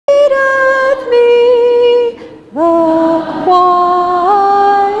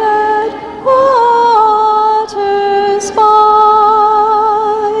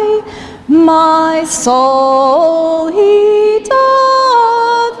soul he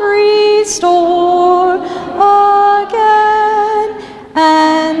doth restore again,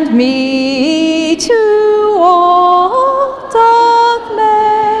 and me to all doth make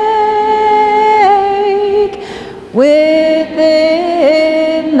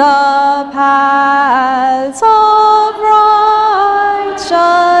within the paths of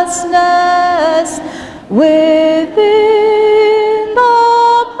righteousness, within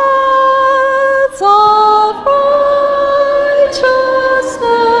the paths of righteousness,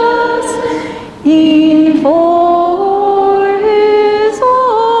 e'en for his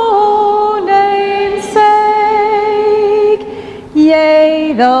own name's sake.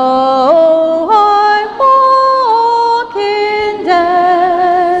 Yea, though I walk in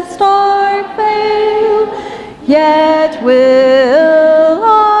death's dark vale, yet will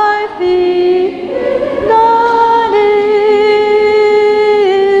I fear none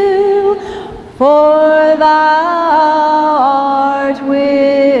ill, for thou art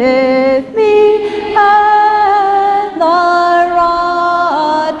with me, and thy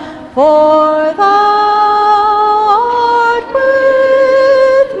rod, for thou art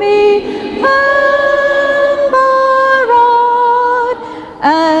with me, and thy rod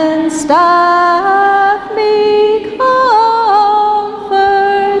and staff me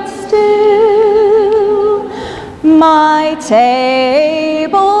comfort still. My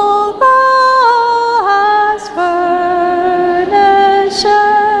table thou hast furnished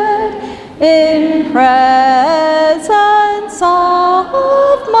in presence of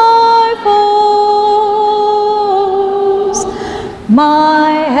my foes.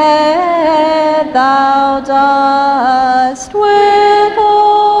 My head thou dost with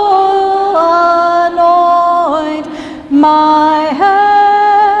oil anoint, my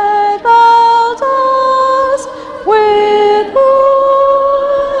head thou dost with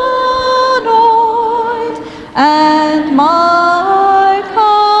oil anoint, and my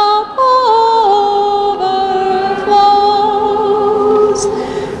cup overflows.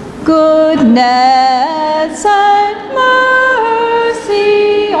 Goodness and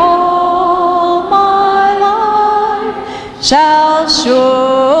mercy all my life shall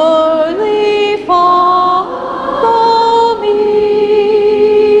surely follow me,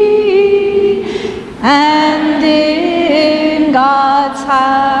 and in God's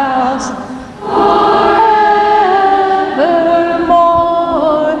house forevermore,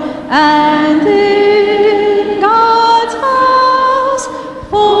 and in God's house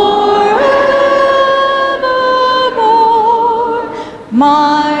forevermore,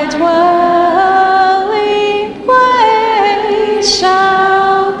 my dwelling place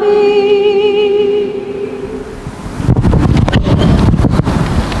shall be.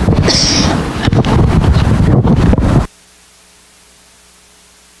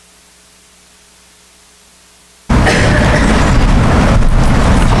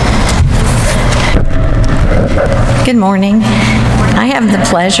 Good morning. I have the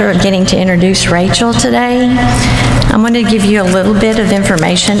pleasure of getting to introduce Rachel today. I'm going to give you a little bit of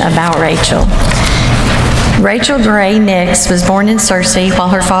information about Rachel. Rachel Gray Nix was born in Searcy while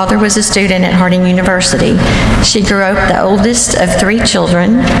her father was a student at Harding University. She grew up the oldest of 3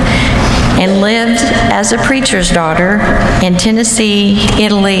 children and lived as a preacher's daughter in Tennessee,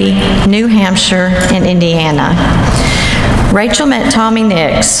 Italy, New Hampshire, and Indiana. Rachel met Tommy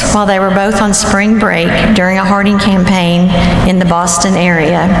Nix while they were both on spring break during a Harding campaign in the Boston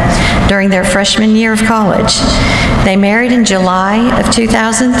area during their freshman year of college. They married in July of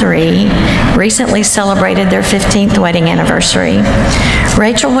 2003, recently celebrated their 15th wedding anniversary.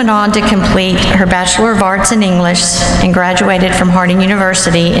 Rachel went on to complete her Bachelor of Arts in English and graduated from Harding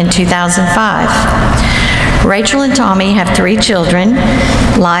University in 2005. Rachel and Tommy have 3 children,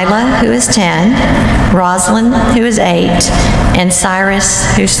 Lila, who is 10, Rosalind, who is 8, and Cyrus,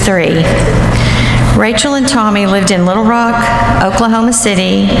 who's 3. Rachel and Tommy lived in Little Rock, Oklahoma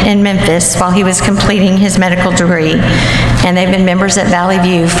City, and Memphis while he was completing his medical degree, and they've been members at Valley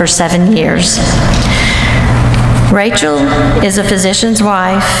View for 7 years. Rachel is a physician's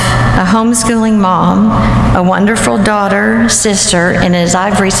wife, a homeschooling mom, a wonderful daughter, sister, and as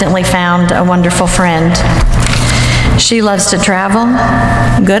I've recently found, a wonderful friend. She loves to travel,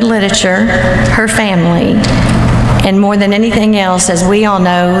 good literature, her family, and more than anything else, as we all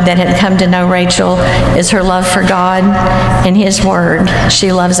know that had come to know Rachel, is her love for God and His Word.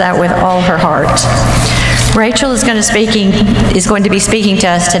 She loves that with all her heart. Rachel is going to be speaking to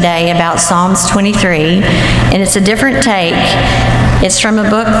us today about Psalms 23, and it's a different take. It's from a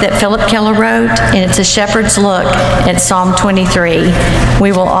book that Philip Keller wrote, and it's a shepherd's look at Psalm 23.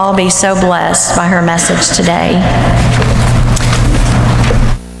 We will all be so blessed by her message today.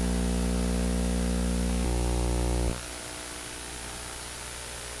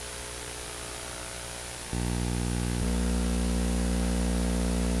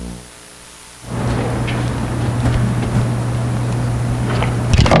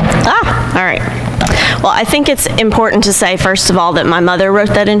 All right. Well, I think it's important to say, first of all, that my mother wrote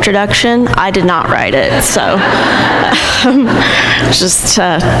that introduction. I did not write it, so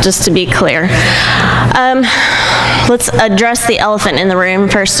just to be clear. Let's address the elephant in the room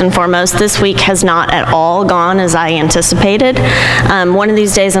first and foremost. This week has not at all gone as I anticipated. One of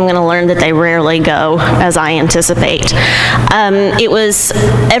these days I'm going to learn that they rarely go as I anticipate. It was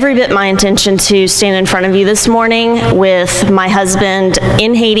every bit my intention to stand in front of you this morning with my husband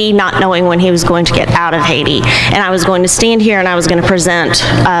in Haiti, not knowing when he was going to get out of Haiti. And I was going to stand here and I was going to present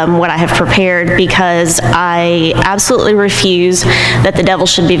what I have prepared, because I absolutely refuse that the devil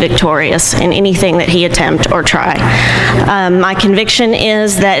should be victorious in anything that he attempt or try. My conviction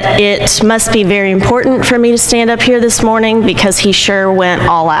is that it must be very important for me to stand up here this morning, because he sure went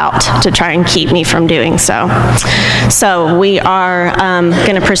all out to try and keep me from doing so. So we are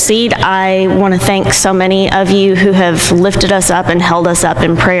going to proceed. I want to thank so many of you who have lifted us up and held us up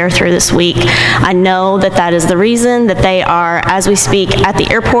in prayer through this week. I know that that is the reason that they are, as we speak, at the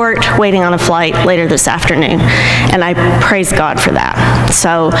airport waiting on a flight later this afternoon. And I praise God for that.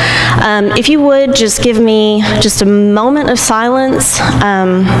 So if you would just give me just a moment of silence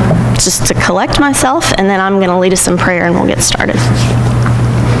just to collect myself, and then I'm going to lead us in prayer and we'll get started.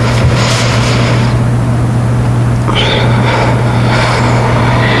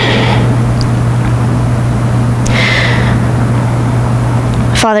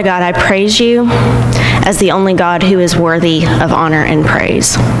 Father God, I praise you as the only God who is worthy of honor and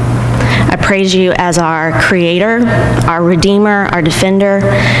praise. I praise you as our Creator, our Redeemer, our Defender,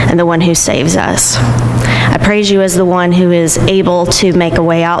 and the one who saves us. I praise you as the one who is able to make a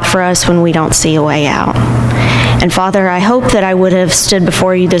way out for us when we don't see a way out. And Father, I hope that I would have stood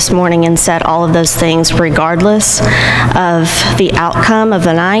before you this morning and said all of those things regardless of the outcome of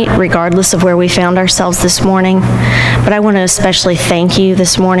the night, regardless of where we found ourselves this morning. But I want to especially thank you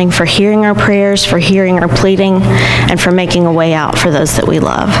this morning for hearing our prayers, for hearing our pleading, and for making a way out for those that we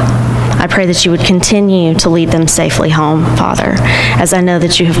love. I pray that you would continue to lead them safely home, Father, as I know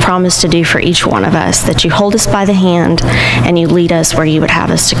that you have promised to do for each one of us, that you hold us by the hand and you lead us where you would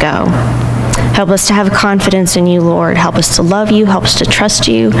have us to go. Help us to have confidence in you, Lord. Help us to love you, help us to trust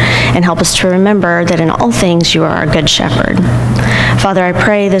you, and help us to remember that in all things you are our good shepherd. Father, I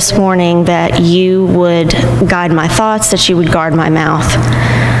pray this morning that you would guide my thoughts, that you would guard my mouth.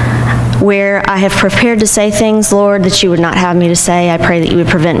 Where I have prepared to say things, Lord, that you would not have me to say, I pray that you would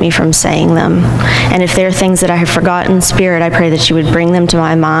prevent me from saying them. And if there are things that I have forgotten, Spirit, I pray that you would bring them to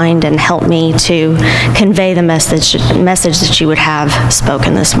my mind and help me to convey the message that you would have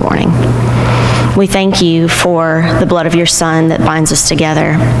spoken this morning. We thank you for the blood of your Son that binds us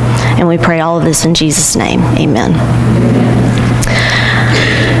together. And we pray all of this in Jesus' name. Amen.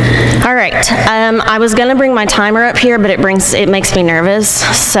 All right, I was going to bring my timer up here, but it makes me nervous.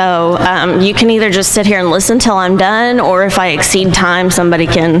 So you can either just sit here and listen till I'm done, or if I exceed time, somebody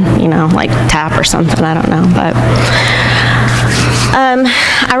can, like tap or something. I don't know, but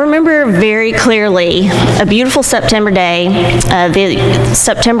I remember very clearly a beautiful September day, the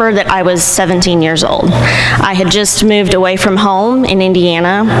September that I was 17 years old. I had just moved away from home in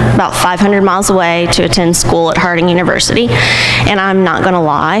Indiana, about 500 miles away, to attend school at Harding University. And I'm not going to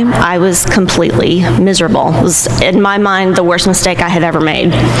lie, I was completely miserable. It was, in my mind, the worst mistake I had ever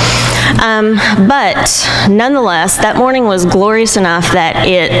made. But nonetheless, that morning was glorious enough that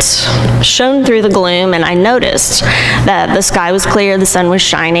it shone through the gloom, and I noticed that the sky was clear, the sun was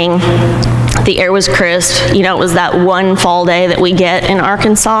shining, the air was crisp. It was that one fall day that we get in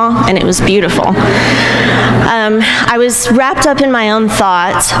Arkansas, and it was beautiful. I was wrapped up in my own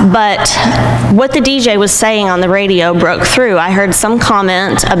thoughts, but what the DJ was saying on the radio broke through. I heard some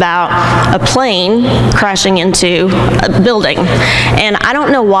comment about a plane crashing into a building, and I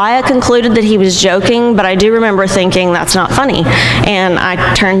don't know why I concluded that he was joking, but I do remember thinking, that's not funny, and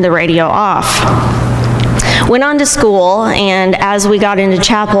I turned the radio off. Went on to school, and as we got into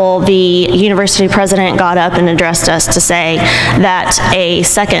chapel, the university president got up and addressed us to say that a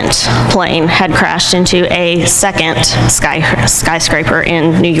second plane had crashed into a second skyscraper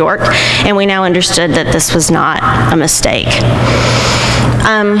in New York, and we now understood that this was not a mistake.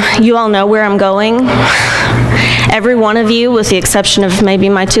 You all know where I'm going. Every one of you, with the exception of maybe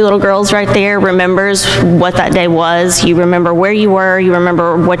my two little girls right there, remembers what that day was. You remember where you were, you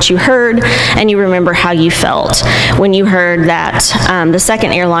remember what you heard, and you remember how you felt when you heard that the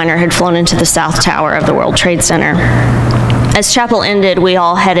second airliner had flown into the South Tower of the World Trade Center. As chapel ended, we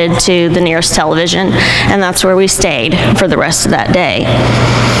all headed to the nearest television, and that's where we stayed for the rest of that day.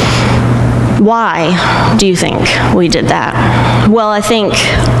 Why do you think we did that? Well, I think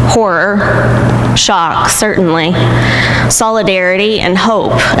horror, shock, certainly, solidarity, and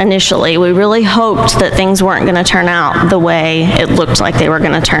hope initially. We really hoped that things weren't going to turn out the way it looked like they were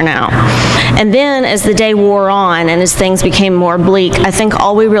going to turn out. And then as the day wore on and as things became more bleak, I think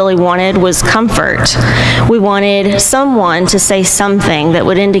all we really wanted was comfort. We wanted someone to say something that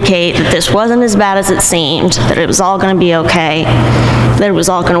would indicate that this wasn't as bad as it seemed, that it was all going to be okay, that it was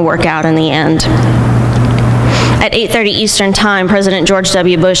all going to work out in the end. At 8:30 Eastern Time, President George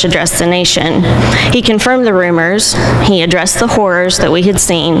W. Bush addressed the nation. He confirmed the rumors, he addressed the horrors that we had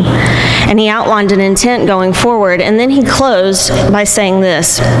seen, and he outlined an intent going forward, and then he closed by saying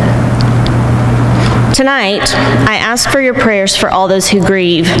this: "Tonight, I ask for your prayers for all those who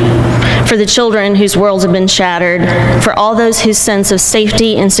grieve, for the children whose worlds have been shattered, for all those whose sense of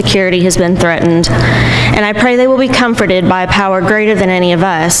safety and security has been threatened. And I pray they will be comforted by a power greater than any of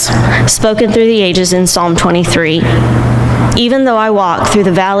us, spoken through the ages in Psalm 23. Even though I walk through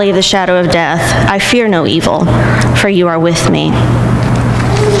the valley of the shadow of death, I fear no evil, for you are with me."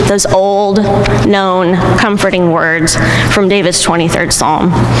 Those old, known, comforting words from David's 23rd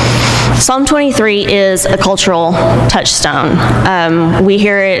Psalm. Psalm 23 is a cultural touchstone. We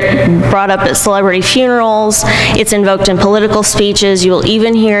hear it brought up at celebrity funerals. It's invoked in political speeches. You will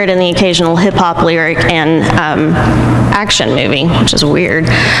even hear it in the occasional hip-hop lyric and action movie, which is weird.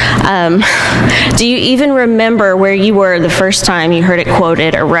 Do you even remember where you were the first time you heard it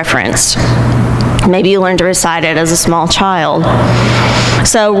quoted or referenced? Maybe you learned to recite it as a small child.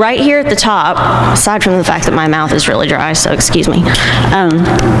 So right here at the top, aside from the fact that my mouth is really dry, so excuse me, I'm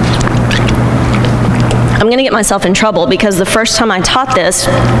going to get myself in trouble because the first time I taught this,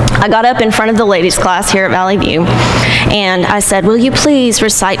 I got up in front of the ladies' class here at Valley View, and I said, "Will you please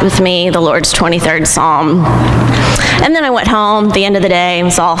recite with me the Lord's 23rd Psalm?" And then I went home at the end of the day, it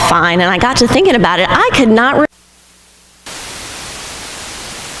was all fine, and I got to thinking about it. I could not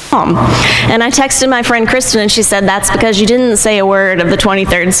and I texted my friend Kristen, and she said, "That's because you didn't say a word of the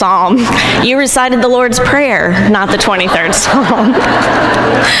 23rd Psalm. You recited the Lord's Prayer, not the 23rd Psalm."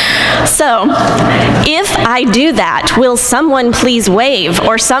 So, if I do that, will someone please wave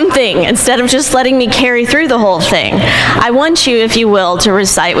or something instead of just letting me carry through the whole thing? I want you, if you will, to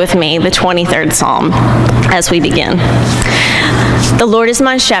recite with me the 23rd Psalm as we begin. "The Lord is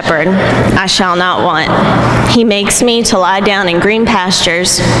my shepherd, I shall not want. He makes me to lie down in green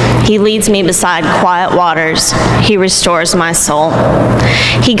pastures. He leads me beside quiet waters. He restores my soul.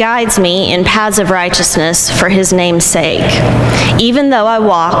 He guides me in paths of righteousness for his name's sake. Even though I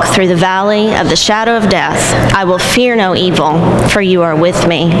walk through the valley of the shadow of death, I will fear no evil, for you are with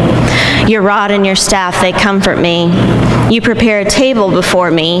me. Your rod and your staff, they comfort me. You prepare a table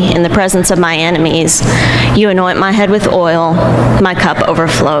before me in the presence of my enemies. You anoint my head with oil. My cup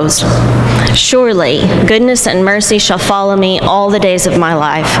overflows. Surely goodness and mercy shall follow me all the days of my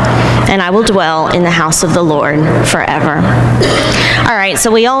life, and I will dwell in the house of the Lord forever." All right,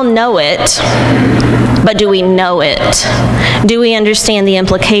 so we all know it, but do we know it? Do we understand the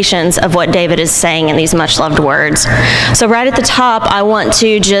implications of what David is saying in these much-loved words? So right at the top, I want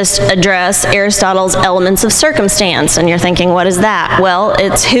to just address Aristotle's elements of circumstance, and you're thinking, what is that? Well,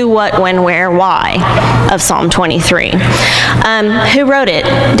 it's who, what, when, where, why of Psalm 23. Who wrote it?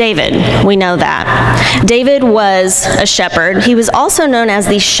 David. We know that. David was a shepherd. He was also known as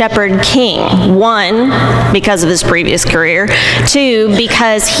the Shepherd King. 1, because of his previous career. 2,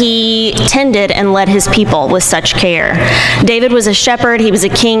 because he tended and led his people with such care. David was a shepherd, he was a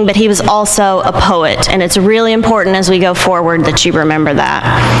king, but he was also a poet, and it's really important as we go forward that you remember that.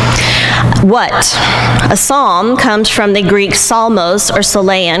 What? A psalm comes from the Greek psalmos or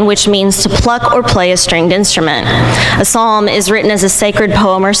psallein, which means to pluck or play a stringed instrument. A psalm is written as a sacred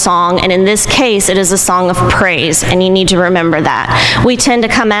poem or song, and in this case, it is a song of praise, and you need to remember that. We tend to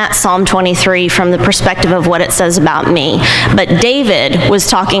come at Psalm 23 from the perspective of what it says about me, but David was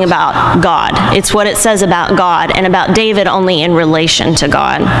talking about God. It's what it says about God, and about David only in relation to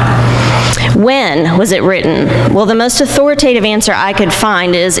God. When was it written? Well, the most authoritative answer I could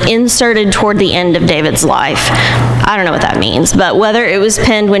find is inserted toward the end of David's life. I don't know what that means, but whether it was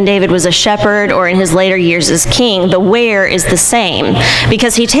penned when David was a shepherd or in his later years as king, the where is the same,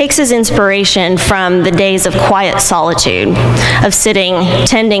 because he takes his inspiration from the days of quiet solitude, of sitting,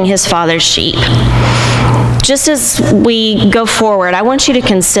 tending his father's sheep. Just as we go forward, I want you to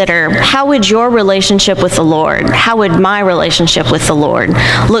consider, how would your relationship with the Lord, how would my relationship with the Lord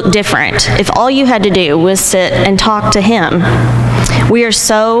look different if all you had to do was sit and talk to him? We are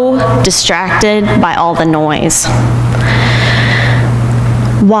so distracted by all the noise.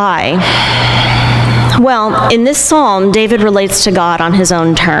 Why? Well, in this psalm, David relates to God on his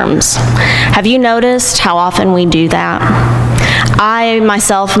own terms. Have you noticed how often we do that? I,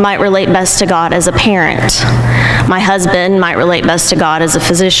 myself, might relate best to God as a parent. My husband might relate best to God as a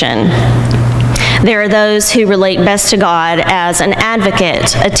physician. There are those who relate best to God as an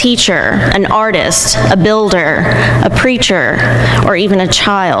advocate, a teacher, an artist, a builder, a preacher, or even a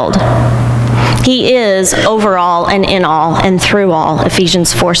child. He is over all and in all and through all,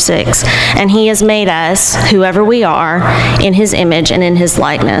 Ephesians 4:6. And he has made us, whoever we are, in his image and in his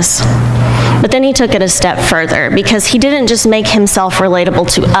likeness. But then he took it a step further, because he didn't just make himself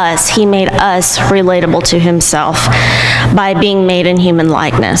relatable to us, he made us relatable to himself by being made in human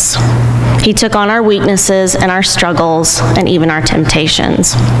likeness. He took on our weaknesses and our struggles and even our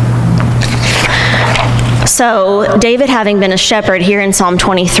temptations. So, David, having been a shepherd here in Psalm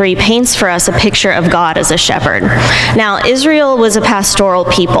 23, paints for us a picture of God as a shepherd. Now, Israel was a pastoral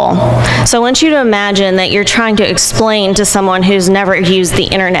people. So I want you to imagine that you're trying to explain to someone who's never used the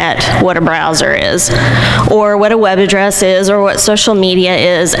internet what a browser is, or what a web address is, or what social media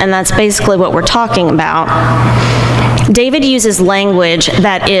is, and that's basically what we're talking about. David uses language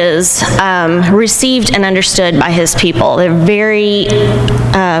that is received and understood by his people.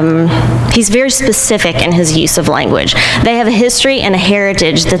 He's very specific in his use of language. They have a history and a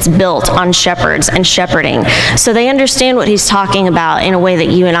heritage that's built on shepherds and shepherding. So they understand what he's talking about in a way that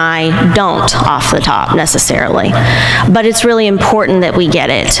you and I don't off the top necessarily. But it's really important that we get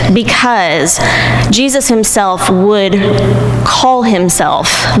it, because Jesus himself would call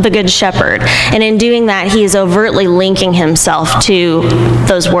himself the Good Shepherd. And in doing that, he is overtly linking himself to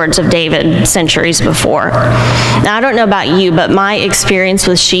those words of David centuries before. Now, I don't know about you, but my experience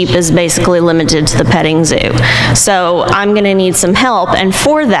with sheep is basically limited to the petting zoo. So I'm going to need some help, and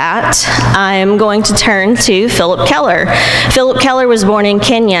for that, I'm going to turn to Philip Keller. Philip Keller was born in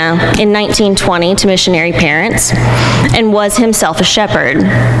Kenya in 1920 to missionary parents and was himself a shepherd.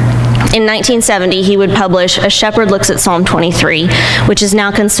 In 1970, he would publish A Shepherd Looks at Psalm 23, which is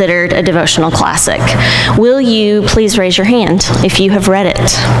now considered a devotional classic. Will you please raise your hand if you have read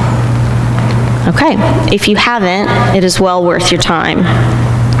it? Okay. If you haven't, it is well worth your time.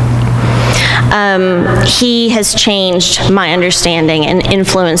 He has changed my understanding and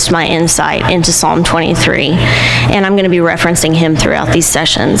influenced my insight into Psalm 23, and I'm going to be referencing him throughout these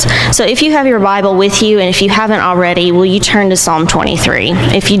sessions. So if you have your Bible with you, and if you haven't already, will you turn to Psalm 23?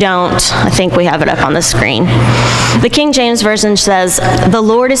 If you don't, I think we have it up on the screen. The King James Version says, "The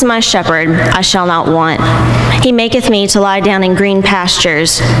Lord is my shepherd, I shall not want. He maketh me to lie down in green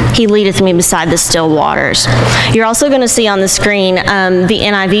pastures. He leadeth me beside the still waters." You're also going to see on the screen the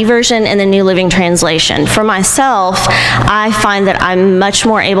NIV version and the New Living Translation. For myself, I find that I'm much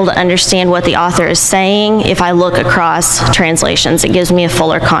more able to understand what the author is saying if I look across translations. It gives me a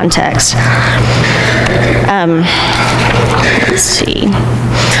fuller context. Let's see.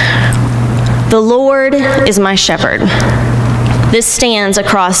 The Lord is my shepherd. This stands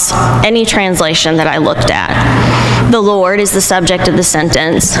across any translation that I looked at. The Lord is the subject of the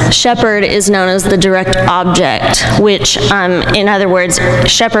sentence. Shepherd is known as the direct object, which, in other words,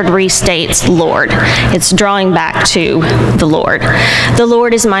 shepherd restates Lord. It's drawing back to the Lord. The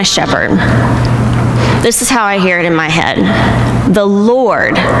Lord is my shepherd. This is how I hear it in my head. The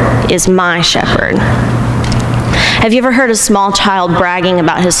Lord is my shepherd. Have you ever heard a small child bragging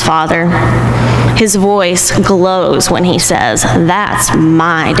about his father? His voice glows when he says, "That's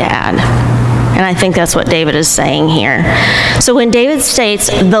my dad." And I think that's what David is saying here. So when David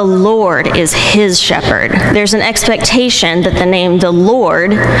states the Lord is his shepherd, there's an expectation that the name the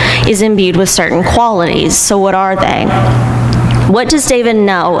Lord is imbued with certain qualities. So what are they? What does David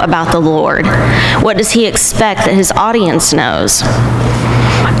know about the Lord? What does he expect that his audience knows?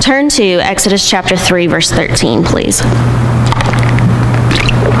 Turn to Exodus chapter 3, verse 13, please.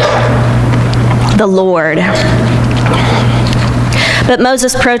 The Lord. But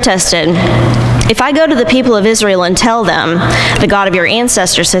Moses protested, "If I go to the people of Israel and tell them, 'The God of your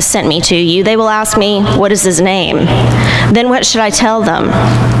ancestors has sent me to you,' they will ask me, 'What is his name?' Then what should I tell them?"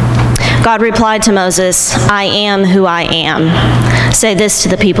 God replied to Moses, "I am who I am. Say this to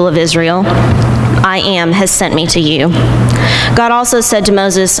the people of Israel, 'I am has sent me to you.'" God also said to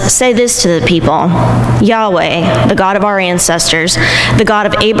Moses, "Say this to the people, 'Yahweh, the God of our ancestors, the God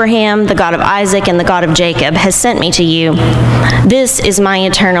of Abraham, the God of Isaac, and the God of Jacob, has sent me to you. This is my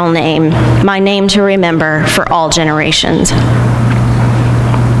eternal name, my name to remember for all generations.'"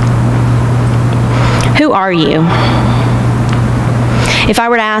 Who are you? If I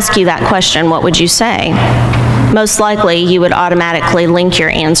were to ask you that question, what would you say? most likely you would automatically link your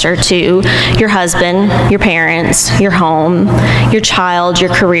answer to your husband, your parents, your home, your child,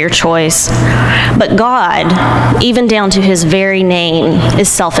 your career choice. But God, even down to his very name, is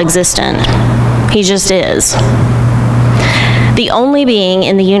self-existent. He just is. The only being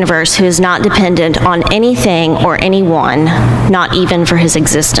in the universe who is not dependent on anything or anyone, not even for his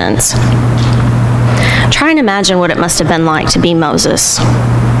existence. Try and imagine what it must have been like to be Moses,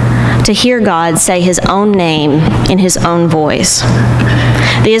 to hear God say his own name in his own voice.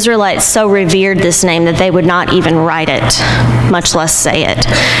 The Israelites so revered this name that they would not even write it, much less say it,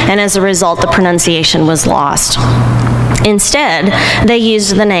 and as a result, the pronunciation was lost. Instead, they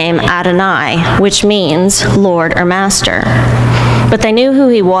used the name Adonai, which means Lord or Master. But they knew who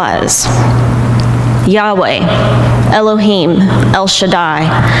he was. Yahweh, Elohim, El Shaddai,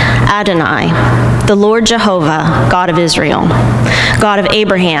 Adonai, the Lord Jehovah, God of Israel, God of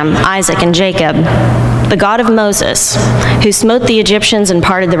Abraham, Isaac, and Jacob, the God of Moses, who smote the Egyptians and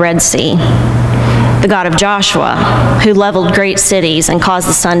parted the Red Sea, the God of Joshua, who leveled great cities and caused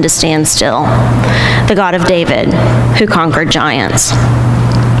the sun to stand still, the God of David, who conquered giants.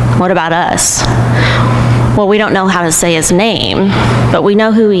 What about us? Well, we don't know how to say his name, but we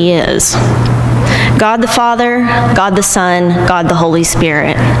know who he is. God the Father, God the Son, God the Holy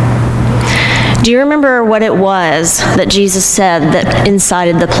Spirit. Do you remember what it was that Jesus said that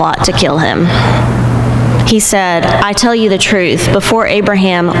incited the plot to kill him? He said, I tell you the truth, before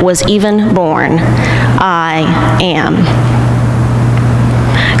Abraham was even born, I am.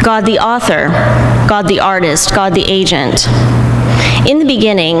 God the author, God the artist, God the agent. In the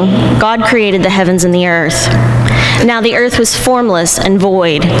beginning, God created the heavens and the earth. Now the earth was formless and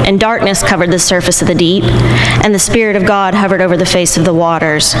void, and darkness covered the surface of the deep, and the Spirit of God hovered over the face of the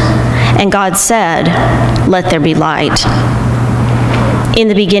waters. And God said, let there be light. In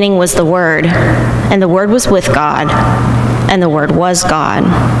the beginning was the Word, and the Word was with God, and the Word was God.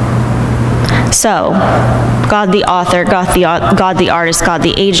 So, God the author, God the artist, God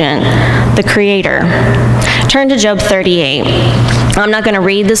the agent, the creator. Turn to Job 38. I'm not going to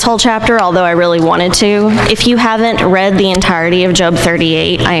read this whole chapter, although I really wanted to. If you haven't read the entirety of Job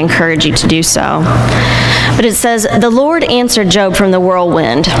 38, I encourage you to do so. But it says, the Lord answered Job from the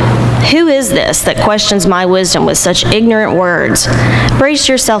whirlwind. Who is this that questions my wisdom with such ignorant words? Brace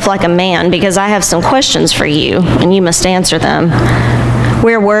yourself like a man, because I have some questions for you, and you must answer them.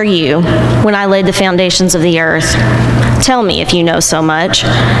 Where were you when I laid the foundations of the earth? Tell me if you know so much.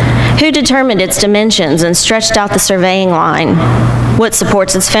 Who determined its dimensions and stretched out the surveying line? What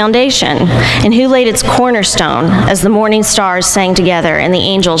supports its foundation? And who laid its cornerstone as the morning stars sang together and the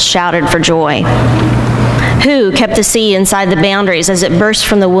angels shouted for joy? Who kept the sea inside the boundaries as it burst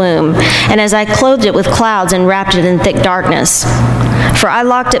from the womb, and as I clothed it with clouds and wrapped it in thick darkness? For I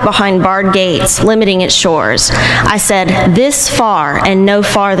locked it behind barred gates, limiting its shores. I said, this far and no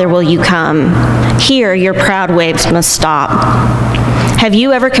farther will you come. Here your proud waves must stop. Have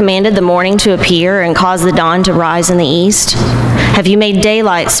you ever commanded the morning to appear and caused the dawn to rise in the east? Have you made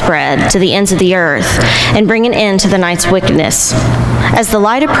daylight spread to the ends of the earth and bring an end to the night's wickedness? As the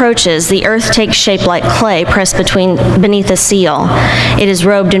light approaches, the earth takes shape like clay pressed beneath a seal. It is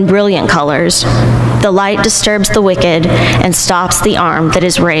robed in brilliant colors. The light disturbs the wicked and stops the arm that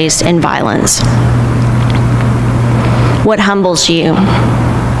is raised in violence. What humbles you?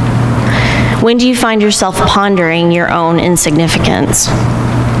 When do you find yourself pondering your own insignificance?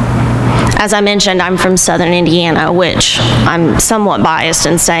 As I mentioned, I'm from southern Indiana, which I'm somewhat biased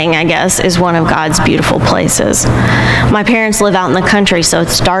in saying, I guess, is one of God's beautiful places. My parents live out in the country, so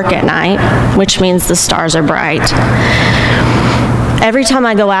it's dark at night, which means the stars are bright. Every time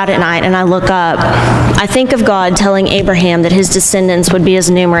I go out at night and I look up, I think of God telling Abraham that his descendants would be as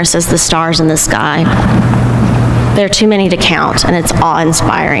numerous as the stars in the sky. There are too many to count, and it's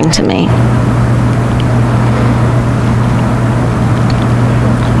awe-inspiring to me.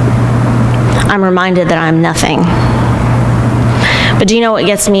 I'm reminded that I'm nothing. But do you know what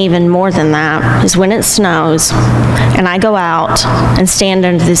gets me even more than that? Is when it snows, and I go out and stand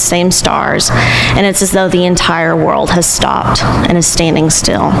under these same stars, and it's as though the entire world has stopped and is standing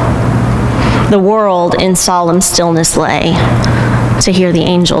still. The world in solemn stillness lay to hear the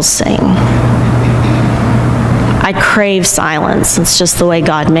angels sing. I crave silence. It's just the way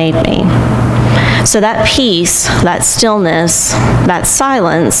God made me. So that peace, that stillness, that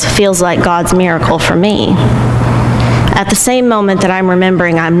silence feels like God's miracle for me. At the same moment that I'm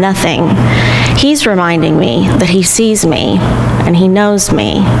remembering I'm nothing, he's reminding me that he sees me, and he knows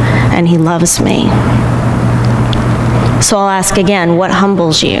me, and he loves me. So I'll ask again, what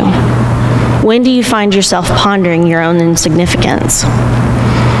humbles you? When do you find yourself pondering your own insignificance?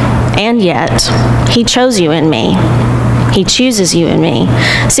 and yet he chose you in me. He chooses you and me.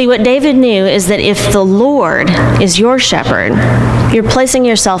 See, what David knew is that if the Lord is your shepherd, you're placing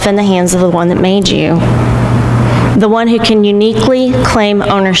yourself in the hands of the one that made you, the one who can uniquely claim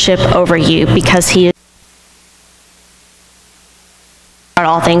ownership over you because he brought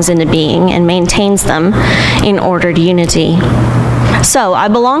all things into being and maintains them in ordered unity. So I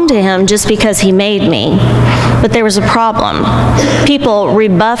belong to him just because he made me. But there was a problem. People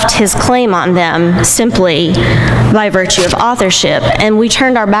rebuffed his claim on them simply by virtue of authorship, and we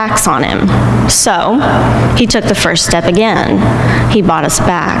turned our backs on him. So he took the first step again. He bought us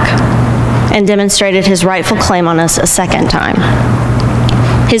back and demonstrated his rightful claim on us a second time.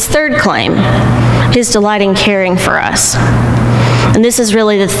 His third claim, his delight in caring for us. And this is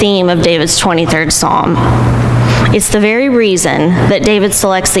really the theme of David's 23rd Psalm. It's the very reason that David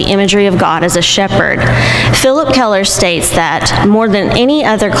selects the imagery of God as a shepherd. Philip Keller states that more than any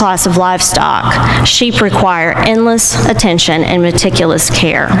other class of livestock, sheep require endless attention and meticulous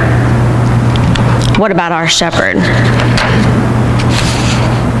care. What about our shepherd?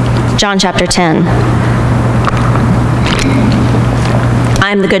 John chapter 10. I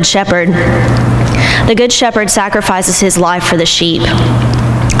am the good shepherd. The good shepherd sacrifices his life for the sheep.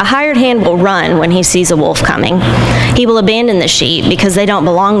 A hired hand will run when he sees a wolf coming. He will abandon the sheep because they don't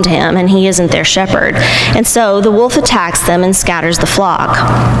belong to him and he isn't their shepherd. And so the wolf attacks them and scatters the flock.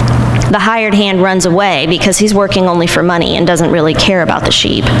 The hired hand runs away because he's working only for money and doesn't really care about the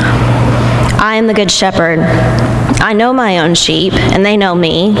sheep. I am the good shepherd. I know my own sheep, and they know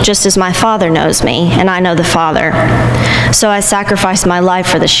me, just as my Father knows me, and I know the Father. So I sacrifice my life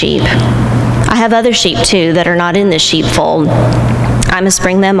for the sheep. I have other sheep, too, that are not in this sheepfold. I must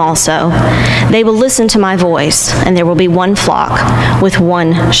bring them also. They will listen to my voice, and there will be one flock with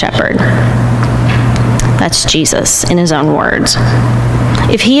one shepherd. That's Jesus in his own words.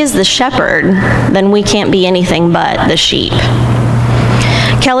 If he is the shepherd, then we can't be anything but the sheep.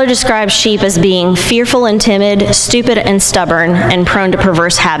 Keller describes sheep as being fearful and timid, stupid and stubborn, and prone to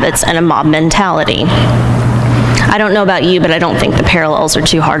perverse habits and a mob mentality. I don't know about you, but I don't think the parallels are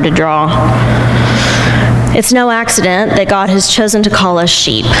too hard to draw. It's no accident that God has chosen to call us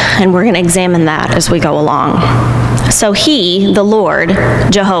sheep, and we're going to examine that as we go along. So he, the Lord,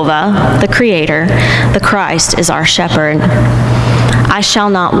 Jehovah, the Creator, the Christ, is our shepherd. I shall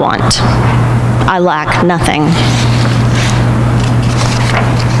not want. I lack nothing.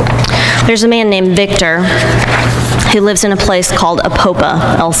 There's a man named Victor who lives in a place called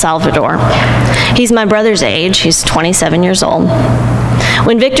Apopa, El Salvador. He's my brother's age. He's 27 years old.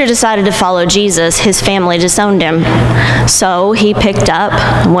 When Victor decided to follow Jesus, his family disowned him. So he picked up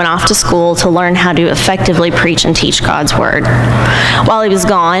and went off to school to learn how to effectively preach and teach God's word. While he was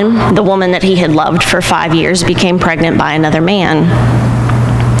gone, the woman that he had loved for 5 years became pregnant by another man.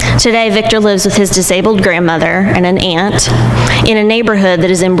 Today, Victor lives with his disabled grandmother and an aunt in a neighborhood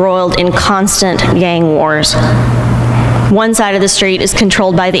that is embroiled in constant gang wars. One side of the street is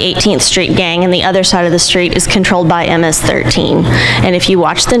controlled by the 18th Street Gang, and the other side of the street is controlled by MS-13. And if you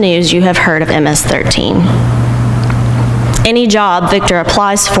watch the news, you have heard of MS-13. Any job Victor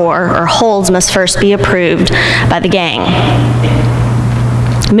applies for or holds must first be approved by the gang.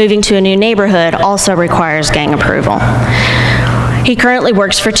 Moving to a new neighborhood also requires gang approval. He currently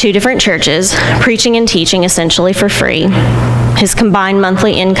works for 2 different churches, preaching and teaching essentially for free. His combined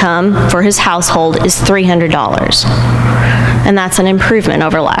monthly income for his household is $300, and that's an improvement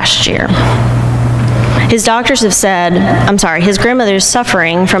over last year. His doctors have said, his grandmother is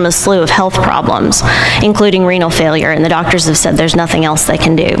suffering from a slew of health problems, including renal failure, and the doctors have said there's nothing else they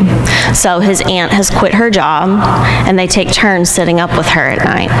can do. So his aunt has quit her job, and they take turns sitting up with her at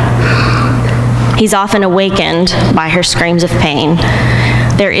night. He's often awakened by her screams of pain.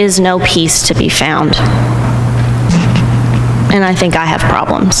 There is no peace to be found. And I think I have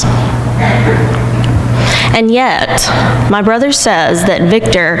problems. And yet, my brother says that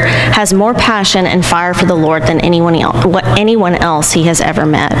Victor has more passion and fire for the Lord than anyone else he has ever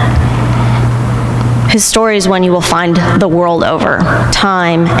met. His story is one you will find the world over,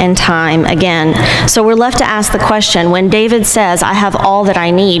 time and time again. So we're left to ask the question, when David says, I have all that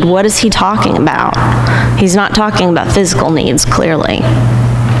I need, what is he talking about? He's not talking about physical needs, clearly.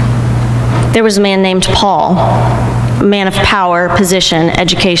 There was a man named Paul, a man of power, position,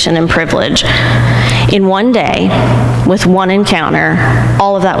 education, and privilege. In one day, with one encounter,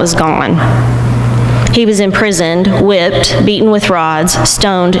 all of that was gone. He was imprisoned, whipped, beaten with rods,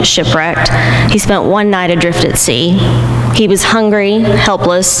 stoned, shipwrecked. He spent one night adrift at sea. He was hungry,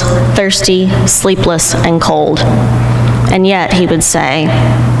 helpless, thirsty, sleepless, and cold. And yet he would say,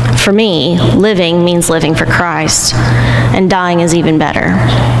 for me, living means living for Christ, and dying is even better.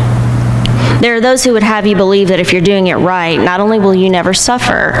 There are those who would have you believe that if you're doing it right, not only will you never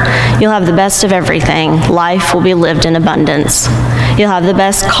suffer, you'll have the best of everything. Life will be lived in abundance. You'll have the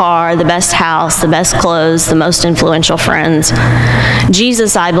best car, the best house, the best clothes, the most influential friends.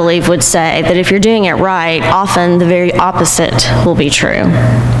 Jesus, I believe, would say that if you're doing it right, often the very opposite will be true.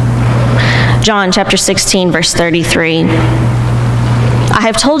 John chapter 16, verse 33. I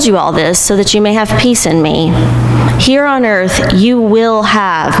have told you all this so that you may have peace in me. Here on earth you will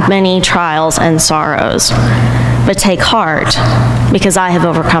have many trials and sorrows, but take heart, because I have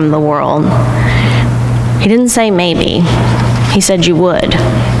overcome the world. He didn't say maybe. He said you would.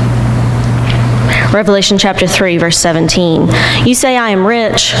 Revelation chapter 3, verse 17. You say, I am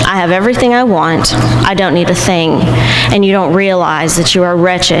rich, I have everything I want, I don't need a thing, and you don't realize that you are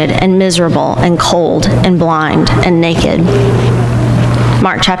wretched and miserable and cold and blind and naked.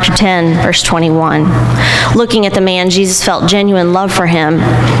 Mark chapter 10, verse 21. Looking at the man, Jesus felt genuine love for him.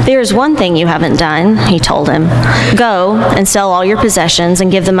 There is one thing you haven't done, he told him. Go and sell all your possessions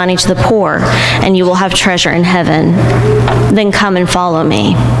and give the money to the poor, and you will have treasure in heaven. Then come and follow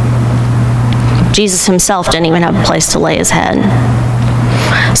me. Jesus himself didn't even have a place to lay his head.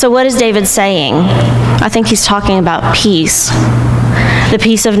 So what is David saying? I think he's talking about peace, the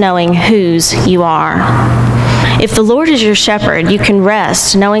peace of knowing whose you are. If the Lord is your shepherd, you can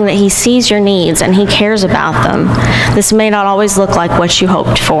rest knowing that he sees your needs and he cares about them. This may not always look like what you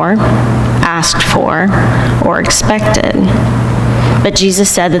hoped for, asked for, or expected. But Jesus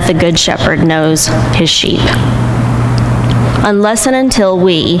said that the good shepherd knows his sheep. Unless and until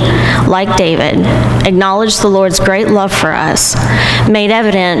we, like David, acknowledge the Lord's great love for us, made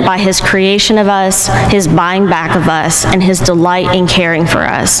evident by his creation of us, his buying back of us, and his delight in caring for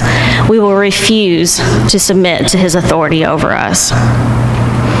us, we will refuse to submit to his authority over us.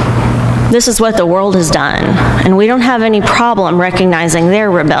 This is what the world has done, and we don't have any problem recognizing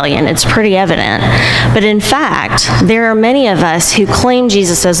their rebellion. It's pretty evident. But in fact, there are many of us who claim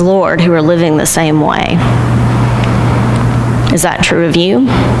Jesus as Lord who are living the same way. Is that true of you?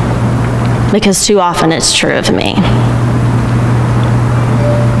 Because too often it's true of me.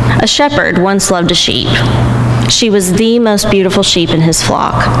 A shepherd once loved a sheep. She was the most beautiful sheep in his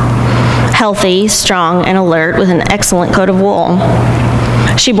flock. Healthy, strong, and alert with an excellent coat of wool.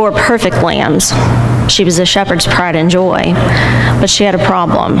 She bore perfect lambs. She was a shepherd's pride and joy. But she had a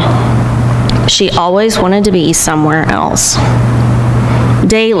problem. She always wanted to be somewhere else.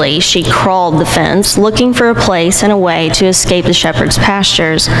 Daily, she crawled the fence, looking for a place and a way to escape the shepherd's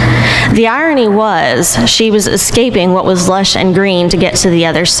pastures. The irony was, she was escaping what was lush and green to get to the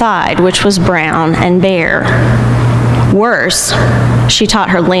other side, which was brown and bare. Worse, she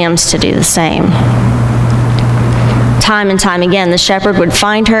taught her lambs to do the same. Time and time again, the shepherd would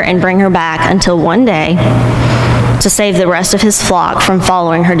find her and bring her back until one day, to save the rest of his flock from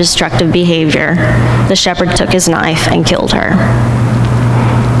following her destructive behavior, the shepherd took his knife and killed her.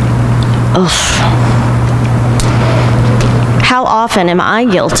 Oof. How often am I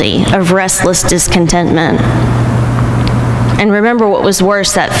guilty of restless discontentment? And remember what was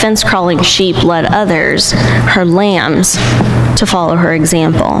worse, that fence-crawling sheep led others, her lambs, to follow her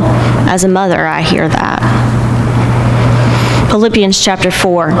example. As a mother, I hear that. Philippians chapter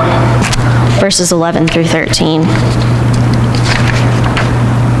 4, verses 11 through 13.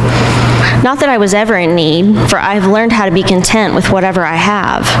 Not that I was ever in need, for I have learned how to be content with whatever I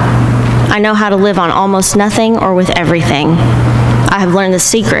have. I know how to live on almost nothing or with everything. I have learned the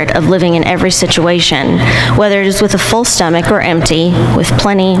secret of living in every situation, whether it is with a full stomach or empty, with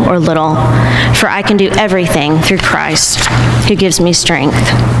plenty or little, for I can do everything through Christ, who gives me strength.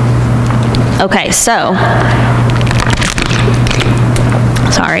 Okay, so,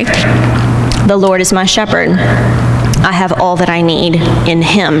 the Lord is my shepherd. I have all that I need in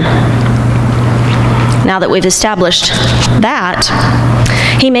him. Now that we've established that,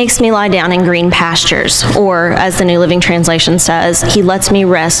 he makes me lie down in green pastures, or as the New Living Translation says, he lets me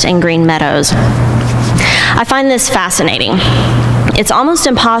rest in green meadows. I find this fascinating. It's almost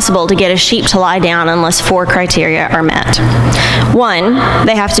impossible to get a sheep to lie down unless 4 criteria are met. 1,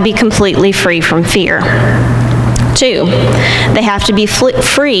 they have to be completely free from fear. 2, they have to be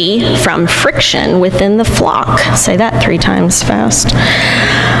free from friction within the flock. Say that 3 times fast.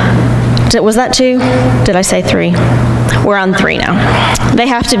 Was that 2? Did I say 3? We're on 3 now. They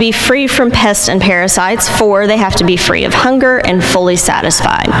have to be free from pests and parasites. 4, they have to be free of hunger and fully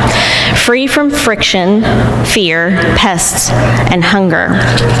satisfied. Free from friction, fear, pests, and hunger.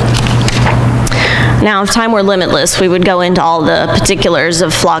 Now, if time were limitless, we would go into all the particulars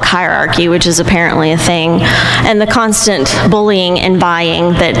of flock hierarchy, which is apparently a thing, and the constant bullying and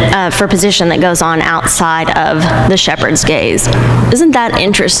vying that for position that goes on outside of the shepherd's gaze. Isn't that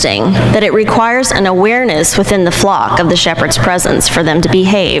interesting, that it requires an awareness within the flock of the shepherd's presence for them to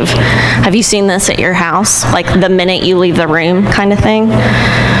behave? Have you seen this at your house? Like the minute you leave the room kind of thing?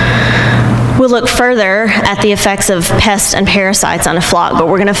 We'll look further at the effects of pests and parasites on a flock, but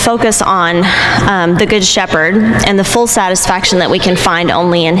we're going to focus on the Good Shepherd and the full satisfaction that we can find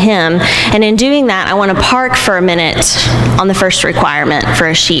only in him. And in doing that, I want to park for a minute on the first requirement for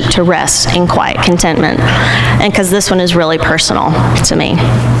a sheep to rest in quiet contentment, and because this one is really personal to me.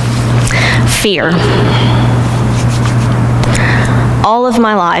 Fear. All of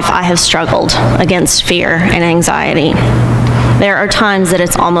my life, I have struggled against fear and anxiety. There are times that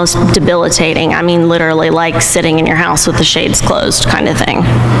it's almost debilitating. I mean, literally like sitting in your house with the shades closed kind of thing.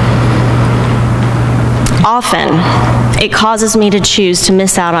 Often, it causes me to choose to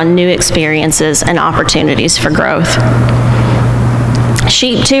miss out on new experiences and opportunities for growth.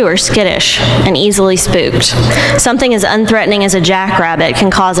 Sheep, too, are skittish and easily spooked. Something as unthreatening as a jackrabbit can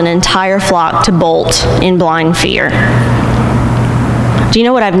cause an entire flock to bolt in blind fear. Do you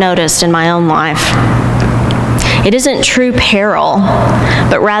know what I've noticed in my own life? It isn't true peril,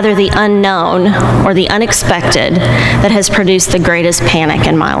 but rather the unknown or the unexpected that has produced the greatest panic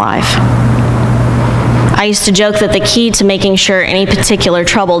in my life. I used to joke that the key to making sure any particular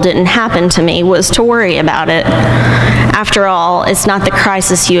trouble didn't happen to me was to worry about it. After all, it's not the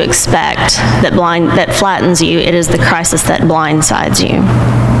crisis you expect that flattens you, it is the crisis that blindsides you.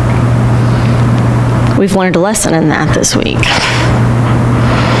 We've learned a lesson in that this week.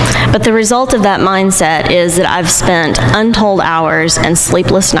 But the result of that mindset is that I've spent untold hours and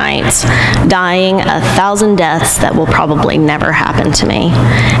sleepless nights dying 1,000 deaths that will probably never happen to me.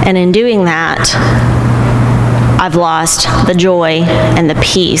 And in doing that, I've lost the joy and the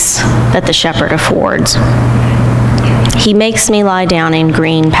peace that the shepherd affords. He makes me lie down in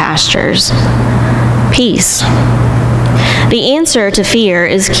green pastures. Peace. The answer to fear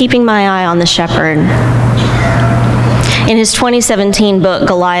is keeping my eye on the shepherd. In his 2017 book,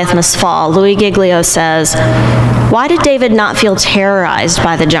 Goliath Must Fall, Louis Giglio says, "Why did David not feel terrorized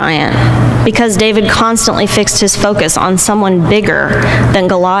by the giant? Because David constantly fixed his focus on someone bigger than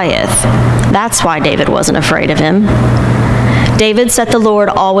Goliath. That's why David wasn't afraid of him. David set the Lord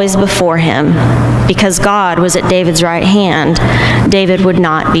always before him. Because God was at David's right hand, David would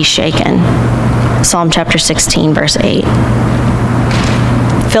not be shaken." Psalm chapter 16, verse 8.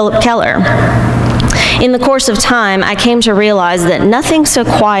 Philip Keller. In the course of time, I came to realize that nothing so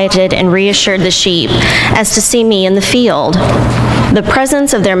quieted and reassured the sheep as to see me in the field. The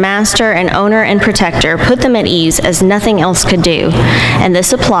presence of their master and owner and protector put them at ease as nothing else could do, and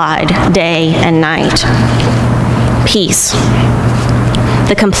this applied day and night. Peace.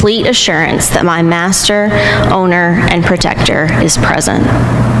 The complete assurance that my master, owner, and protector is present.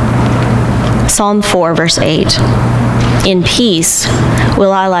 Psalm 4, verse 8. In peace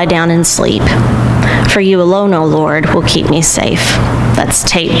will I lie down and sleep. For you alone, O Lord, will keep me safe. That's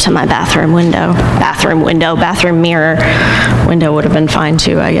taped to my bathroom window. Bathroom mirror. Window would have been fine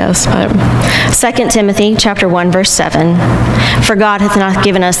too, I guess. But 2 Timothy chapter 1, verse 7. For God hath not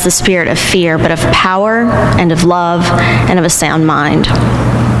given us the spirit of fear, but of power and of love and of a sound mind.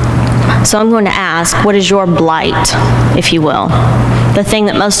 So I'm going to ask, what is your blight, if you will? The thing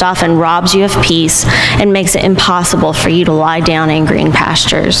that most often robs you of peace and makes it impossible for you to lie down in green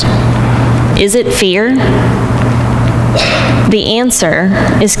pastures. Is it fear? The answer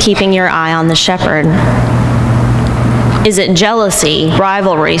is keeping your eye on the shepherd. Is it jealousy,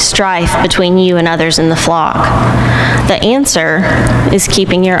 rivalry, strife between you and others in the flock? The answer is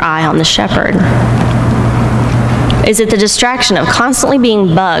keeping your eye on the shepherd. Is it the distraction of constantly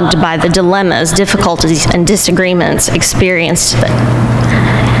being bugged by the dilemmas, difficulties, and disagreements experienced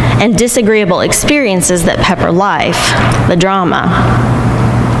and disagreeable experiences that pepper life, the drama?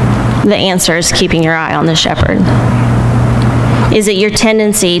 The answer is keeping your eye on the shepherd. Is it your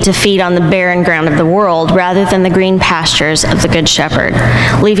tendency to feed on the barren ground of the world rather than the green pastures of the Good Shepherd,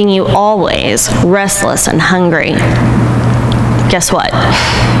 leaving you always restless and hungry? Guess what?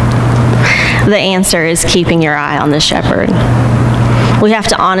 The answer is keeping your eye on the shepherd. We have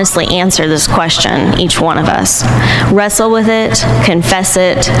to honestly answer this question, each one of us. Wrestle with it, confess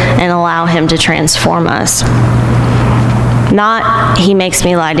it, and allow him to transform us. Not, he makes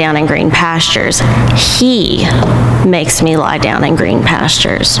me lie down in green pastures. He makes me lie down in green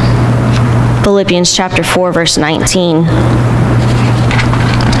pastures. Philippians chapter 4, verse 19.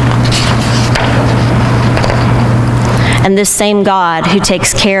 And this same God who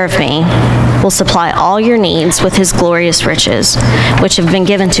takes care of me will supply all your needs with his glorious riches, which have been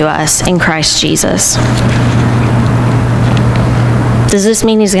given to us in Christ Jesus. Does this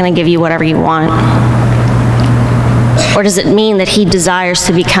mean he's going to give you whatever you want? Or does it mean that he desires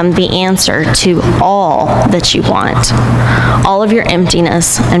to become the answer to all that you want, all of your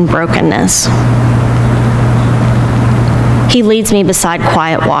emptiness and brokenness? He leads me beside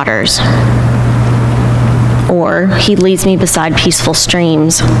quiet waters, or he leads me beside peaceful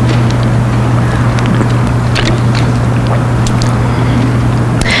streams.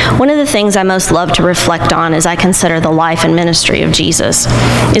 One of the things I most love to reflect on as I consider the life and ministry of Jesus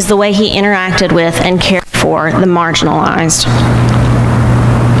is the way he interacted with and cared for the marginalized,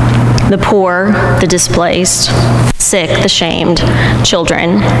 the poor, the displaced, sick, the shamed,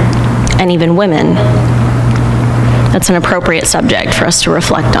 children, and even women. That's an appropriate subject for us to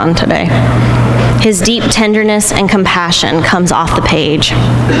reflect on today. His deep tenderness and compassion comes off the page.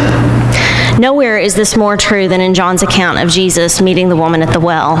 Nowhere is this more true than in John's account of Jesus meeting the woman at the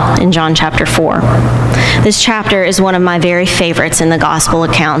well in John chapter 4. This chapter is one of my very favorites in the gospel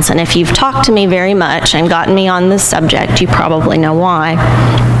accounts, and if you've talked to me very much and gotten me on this subject, you probably know why.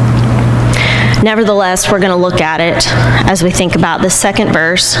 Nevertheless, we're going to look at it as we think about the second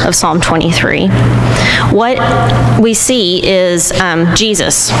verse of Psalm 23. What we see is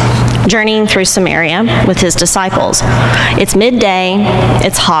Jesus journeying through Samaria with his disciples. It's midday,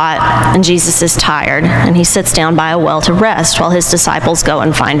 it's hot, and Jesus is tired, and he sits down by a well to rest while his disciples go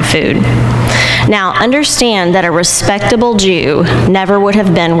and find food. Now, understand that a respectable Jew never would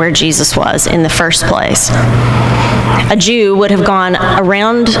have been where Jesus was in the first place. A Jew would have gone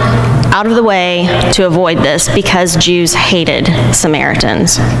around out of the way to avoid this because Jews hated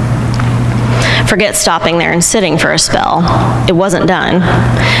Samaritans. Forget stopping there and sitting for a spell. It wasn't done.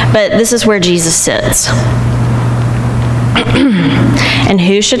 But this is where Jesus sits. And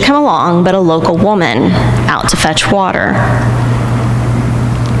who should come along but a local woman out to fetch water?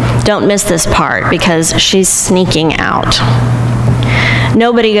 Don't miss this part because she's sneaking out.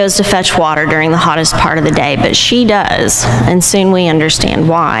 Nobody goes to fetch water during the hottest part of the day, but she does, and soon we understand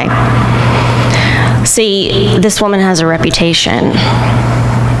why. See, this woman has a reputation.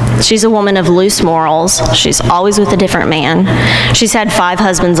 She's a woman of loose morals. She's always with a different man. She's had 5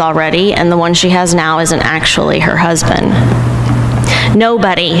 husbands already, and the one she has now isn't actually her husband.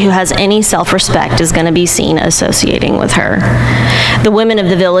 Nobody who has any self-respect is going to be seen associating with her. The women of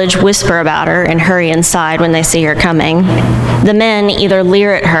the village whisper about her and hurry inside when they see her coming. The men either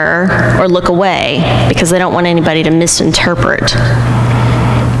leer at her or look away because they don't want anybody to misinterpret.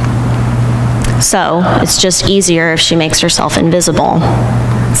 So it's just easier if she makes herself invisible.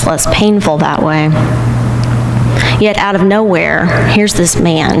 It's less painful that way. Yet out of nowhere, here's this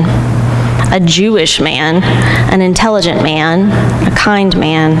man, a Jewish man, an intelligent man, a kind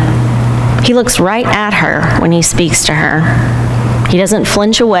man. He looks right at her when he speaks to her. He doesn't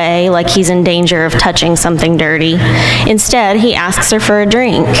flinch away like he's in danger of touching something dirty. Instead, he asks her for a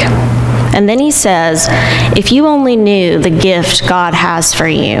drink. And then he says, "If you only knew the gift God has for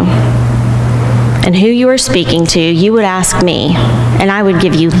you and who you are speaking to, you would ask me, and I would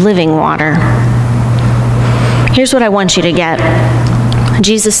give you living water." Here's what I want you to get.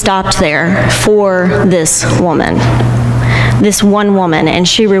 Jesus stopped there for this woman, this one woman, and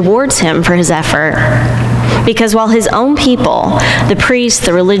she rewards him for his effort. Because while his own people, the priests,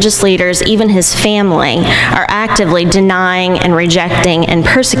 the religious leaders, even his family, are actively denying and rejecting and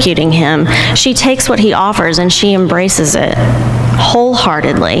persecuting him, she takes what he offers and she embraces it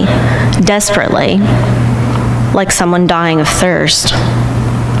wholeheartedly, desperately, like someone dying of thirst.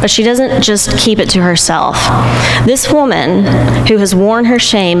 But she doesn't just keep it to herself. This woman, who has worn her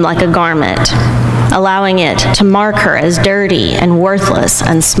shame like a garment, allowing it to mark her as dirty and worthless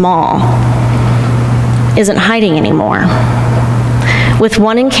and small, isn't hiding anymore. With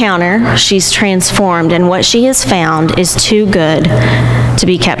one encounter, she's transformed, and what she has found is too good to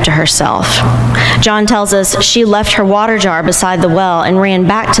be kept to herself. John tells us she left her water jar beside the well and ran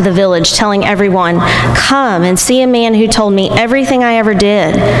back to the village, telling everyone, "Come and see a man who told me everything I ever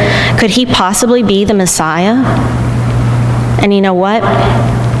did. Could he possibly be the Messiah?" And you know what?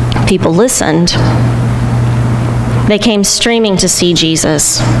 People listened. They came streaming to see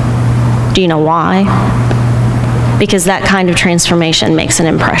Jesus. Do you know why? Because that kind of transformation makes an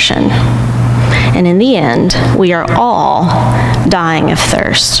impression. And in the end, we are all dying of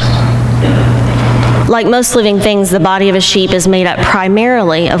thirst. Like most living things, the body of a sheep is made up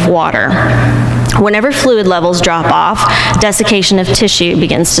primarily of water. Whenever fluid levels drop off, desiccation of tissue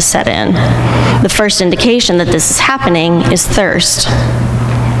begins to set in. The first indication that this is happening is thirst.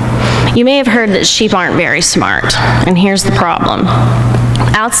 You may have heard that sheep aren't very smart, and here's the problem.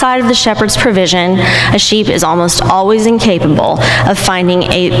 Outside of the shepherd's provision, a sheep is almost always incapable of finding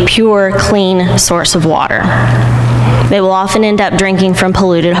a pure, clean source of water. They will often end up drinking from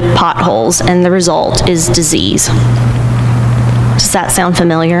polluted potholes, and the result is disease. Does that sound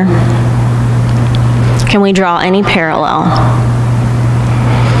familiar? Can we draw any parallel?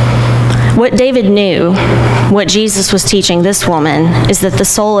 What David knew, what Jesus was teaching this woman, is that the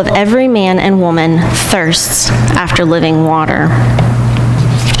soul of every man and woman thirsts after living water.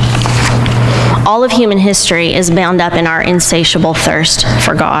 All of human history is bound up in our insatiable thirst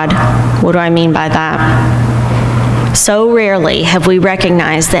for God. What do I mean by that? So rarely have we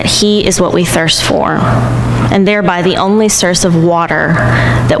recognized that He is what we thirst for, and thereby the only source of water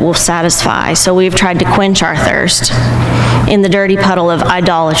that will satisfy. So we've tried to quench our thirst in the dirty puddle of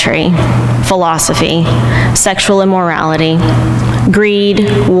idolatry, philosophy, sexual immorality,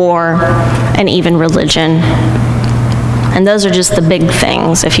 greed, war, and even religion. And those are just the big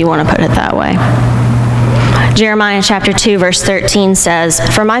things, if you want to put it that way. Jeremiah chapter 2, verse 13 says,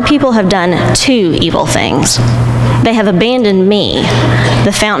 "For my people have done two evil things. They have abandoned me,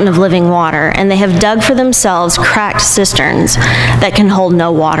 the fountain of living water, and they have dug for themselves cracked cisterns that can hold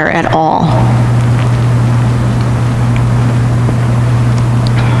no water at all."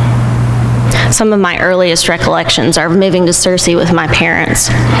 Some of my earliest recollections are moving to Searcy with my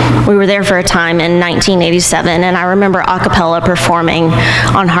parents. We were there for a time in 1987, and I remember a cappella performing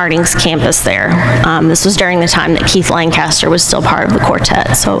on Harding's campus there. This was during the time that Keith Lancaster was still part of the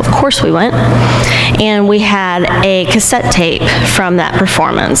quartet, so of course we went. And we had a cassette tape from that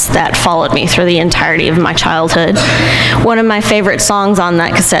performance that followed me through the entirety of my childhood. One of my favorite songs on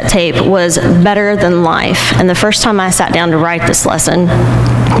that cassette tape was "Better Than Life," and the first time I sat down to write this lesson,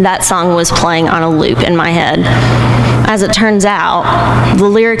 that song was playing on a loop in my head. As it turns out, the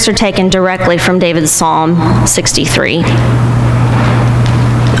lyrics are taken directly from David's Psalm 63.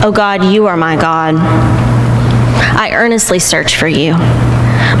 "O God, you are my God. I earnestly search for you.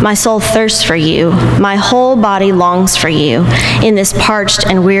 My soul thirsts for you. My whole body longs for you in this parched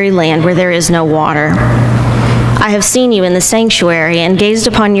and weary land where there is no water. I have seen you in the sanctuary and gazed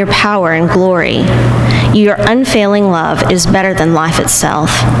upon your power and glory. Your unfailing love is better than life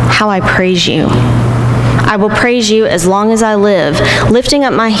itself. How I praise you. I will praise you as long as I live, lifting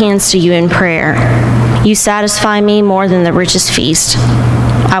up my hands to you in prayer. You satisfy me more than the richest feast.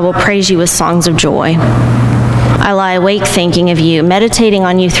 I will praise you with songs of joy. I lie awake thinking of you, meditating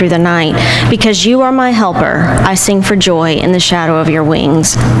on you through the night. Because you are my helper, I sing for joy in the shadow of your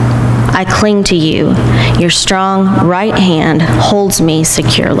wings. I cling to you. Your strong right hand holds me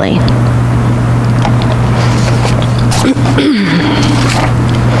securely."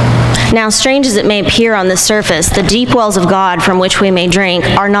 Now, strange as it may appear on the surface, the deep wells of God from which we may drink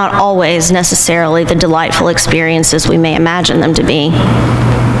are not always necessarily the delightful experiences we may imagine them to be.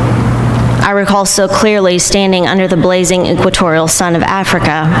 I recall so clearly standing under the blazing equatorial sun of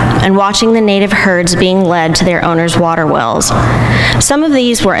Africa and watching the native herds being led to their owners' water wells. Some of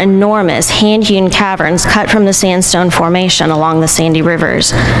these were enormous hand-hewn caverns cut from the sandstone formation along the sandy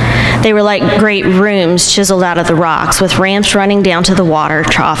rivers. They were like great rooms chiseled out of the rocks, with ramps running down to the water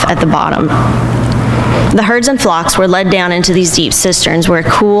trough at the bottom. The herds and flocks were led down into these deep cisterns where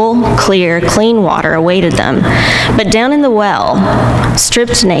cool, clear, clean water awaited them. But down in the well,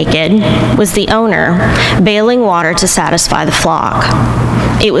 stripped naked, was the owner, bailing water to satisfy the flock.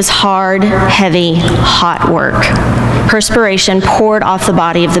 It was hard, heavy, hot work. Perspiration poured off the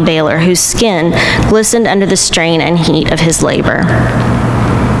body of the bailer, whose skin glistened under the strain and heat of his labor.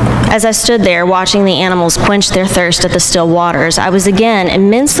 As I stood there watching the animals quench their thirst at the still waters, I was again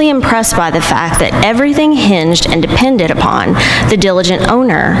immensely impressed by the fact that everything hinged and depended upon the diligent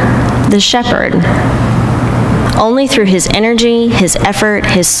owner, the shepherd. Only through his energy, his effort,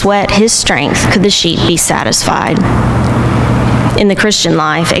 his sweat, his strength could the sheep be satisfied. In the Christian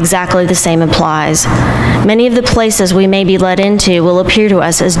life, exactly the same applies. Many of the places we may be led into will appear to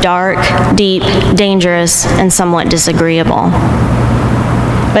us as dark, deep, dangerous, and somewhat disagreeable.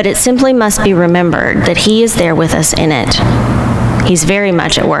 But it simply must be remembered that He is there with us in it. He's very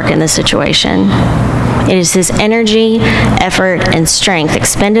much at work in this situation. It is His energy, effort, and strength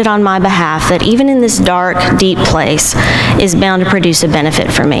expended on my behalf that even in this dark, deep place is bound to produce a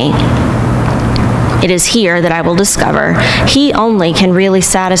benefit for me. It is here that I will discover He only can really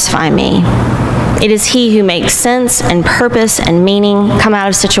satisfy me. It is He who makes sense and purpose and meaning come out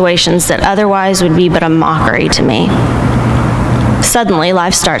of situations that otherwise would be but a mockery to me. Suddenly,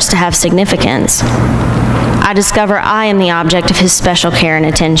 life starts to have significance. I discover I am the object of His special care and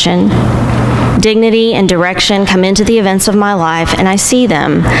attention. Dignity and direction come into the events of my life, and I see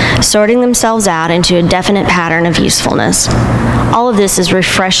them sorting themselves out into a definite pattern of usefulness. All of this is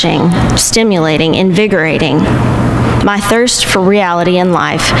refreshing, stimulating, invigorating. My thirst for reality in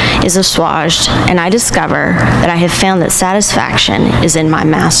life is assuaged, and I discover that I have found that satisfaction is in my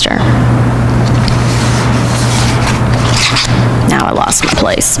Master. Now I lost my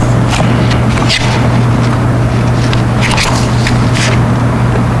place.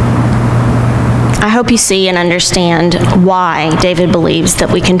 I hope you see and understand why David believes that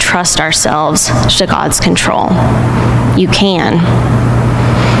we can trust ourselves to God's control. You can.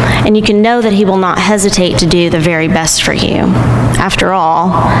 And you can know that he will not hesitate to do the very best for you. After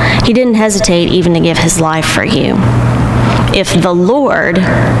all, he didn't hesitate even to give his life for you. If the Lord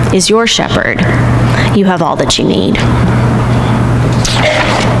is your shepherd, you have all that you need.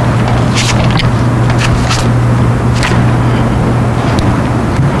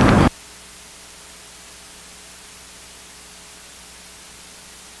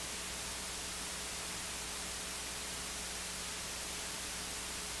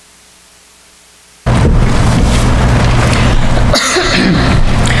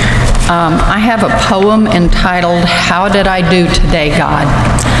 I have a poem entitled, How Did I Do Today, God?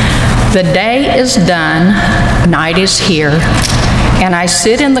 The day is done, night is here, and I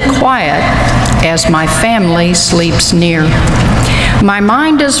sit in the quiet as my family sleeps near. My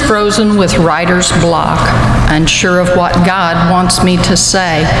mind is frozen with writer's block, unsure of what God wants me to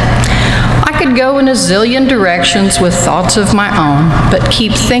say. I could go in a zillion directions with thoughts of my own, but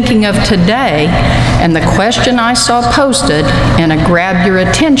keep thinking of today and the question I saw posted in a grab your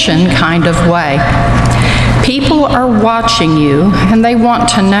attention kind of way. People are watching you and they want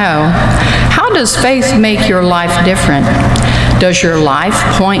to know, how does faith make your life different? Does your life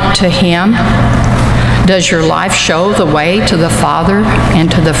point to Him? Does your life show the way to the Father and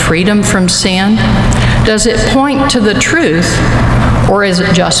to the freedom from sin? Does it point to the truth, or is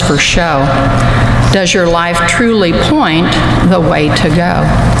it just for show? Does your life truly point the way to go?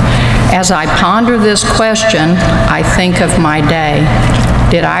 As I ponder this question, I think of my day.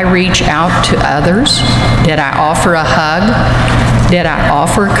 Did I reach out to others? Did I offer a hug? Did I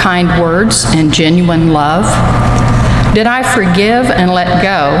offer kind words and genuine love? Did I forgive and let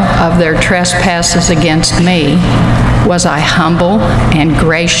go of their trespasses against me? Was I humble and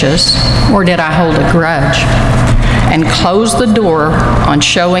gracious, or did I hold a grudge and close the door on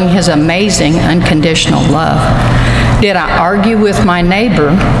showing His amazing unconditional love? Did I argue with my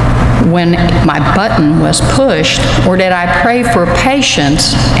neighbor when my button was pushed, or did I pray for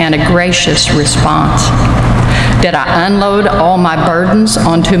patience and a gracious response? Did I unload all my burdens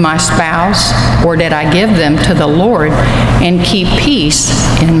onto my spouse, or did I give them to the Lord and keep peace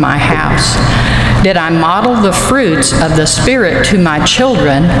in my house? Did I model the fruits of the Spirit to my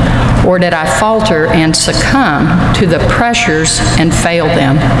children, or did I falter and succumb to the pressures and fail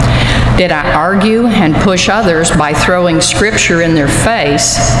them? Did I argue and push others by throwing Scripture in their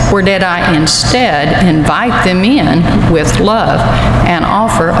face, or did I instead invite them in with love and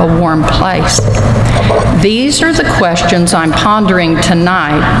offer a warm place? These are the questions I'm pondering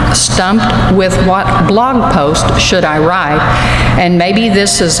tonight, stumped with what blog post should I write, and maybe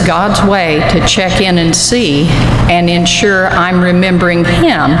this is God's way to check in and see and ensure I'm remembering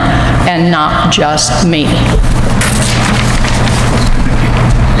Him and not just me.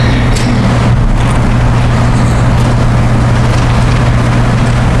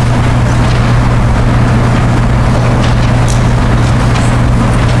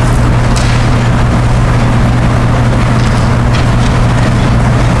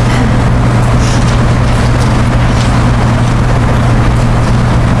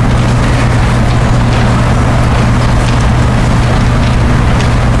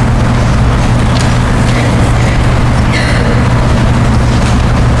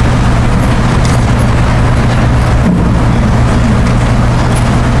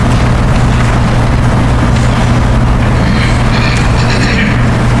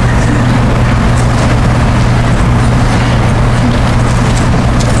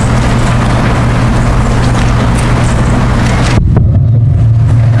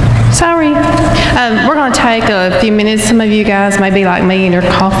 We're going to take a few minutes. Some of you guys may be like me and your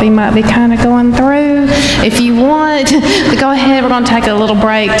coffee might be kind of going through. If you want, go ahead. We're going to take a little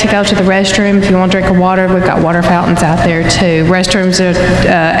break to go to the restroom. If you want to drink water, we've got water fountains out there too. Restrooms are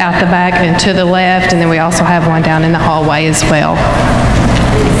out the back and to the left, and then we also have one down in the hallway as well.